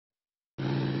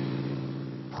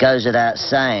Goes without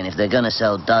saying, if they're going to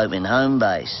sell dope in home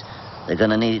base, they're going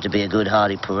to need it to be a good,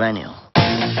 hardy perennial. So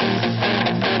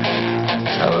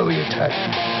where will you take?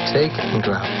 Teak and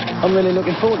grass. I'm really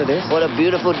looking forward to this. What a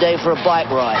beautiful day for a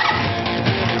bike ride.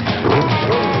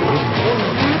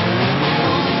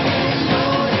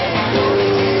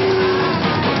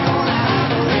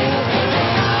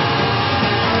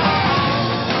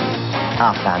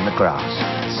 I found the grass.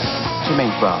 What do you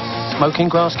mean grass? Smoking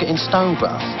grass getting stone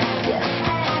grass? Yeah.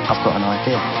 I've got an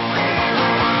idea.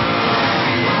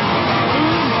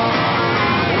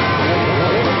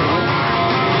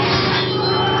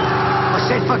 I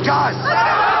said for gas!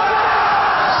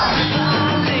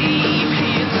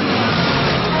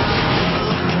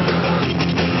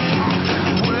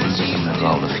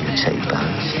 Roll a few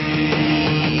T-bones.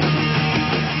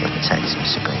 Then we take some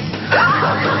spring.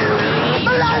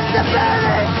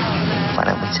 Why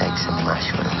don't we take some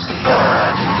mushrooms?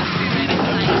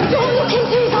 Don't look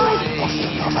into his eyes!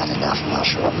 I've had enough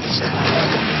mushrooms.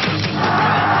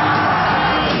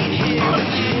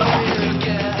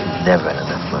 Never had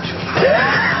enough mushrooms.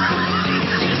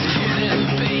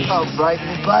 Oh, break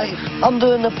me, babe. I'm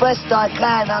doing the best I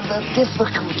can under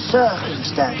difficult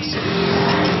circumstances.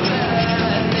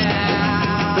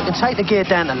 We can take the gear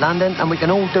down to London and we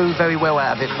can all do very well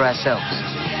out of it for ourselves.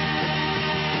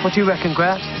 What do you reckon,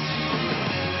 Grouch?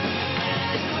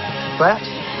 Grouch?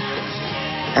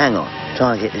 Hang on,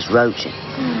 try and get this roach in.